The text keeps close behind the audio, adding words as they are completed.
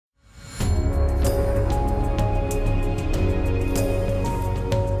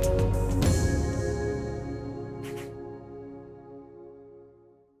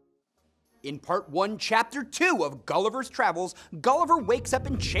In Part 1, Chapter 2 of Gulliver's Travels, Gulliver wakes up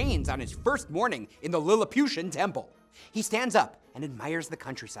in chains on his first morning in the Lilliputian temple. He stands up and admires the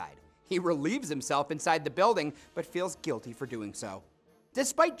countryside. He relieves himself inside the building, but feels guilty for doing so.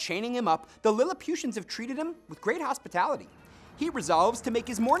 Despite chaining him up, the Lilliputians have treated him with great hospitality. He resolves to make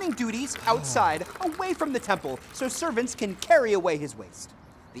his morning duties outside, away from the temple, so servants can carry away his waste.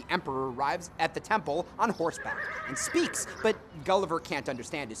 The emperor arrives at the temple on horseback and speaks, but Gulliver can't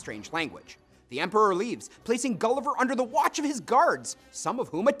understand his strange language. The emperor leaves, placing Gulliver under the watch of his guards, some of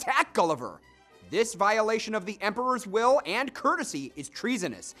whom attack Gulliver. This violation of the emperor's will and courtesy is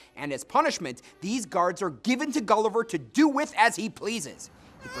treasonous, and as punishment, these guards are given to Gulliver to do with as he pleases.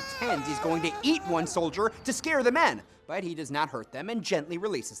 He pretends he's going to eat one soldier to scare the men, but he does not hurt them and gently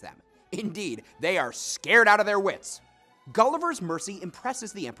releases them. Indeed, they are scared out of their wits. Gulliver's mercy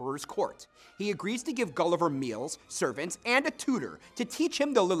impresses the emperor's court. He agrees to give Gulliver meals, servants, and a tutor to teach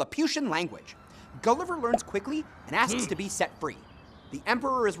him the Lilliputian language. Gulliver learns quickly and asks to be set free. The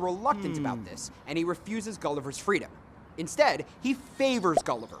emperor is reluctant about this, and he refuses Gulliver's freedom. Instead, he favors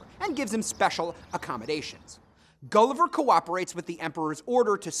Gulliver and gives him special accommodations. Gulliver cooperates with the emperor's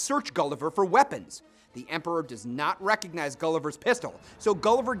order to search Gulliver for weapons. The emperor does not recognize Gulliver's pistol, so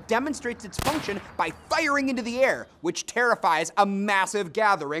Gulliver demonstrates its function by firing into the air, which terrifies a massive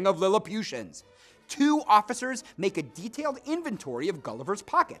gathering of Lilliputians. Two officers make a detailed inventory of Gulliver's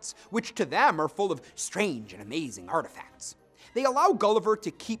pockets, which to them are full of strange and amazing artifacts. They allow Gulliver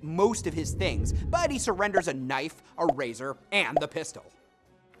to keep most of his things, but he surrenders a knife, a razor, and the pistol.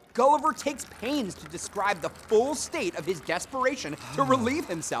 Gulliver takes pains to describe the full state of his desperation to relieve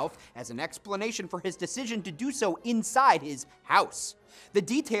himself as an explanation for his decision to do so inside his house. The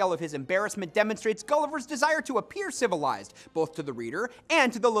detail of his embarrassment demonstrates Gulliver's desire to appear civilized, both to the reader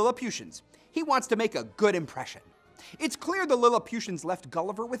and to the Lilliputians. He wants to make a good impression. It's clear the Lilliputians left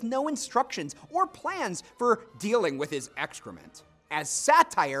Gulliver with no instructions or plans for dealing with his excrement. As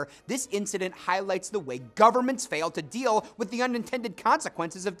satire, this incident highlights the way governments fail to deal with the unintended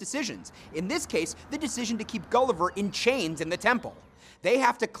consequences of decisions. In this case, the decision to keep Gulliver in chains in the temple. They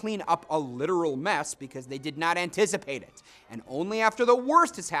have to clean up a literal mess because they did not anticipate it. And only after the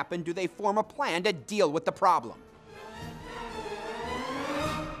worst has happened do they form a plan to deal with the problem.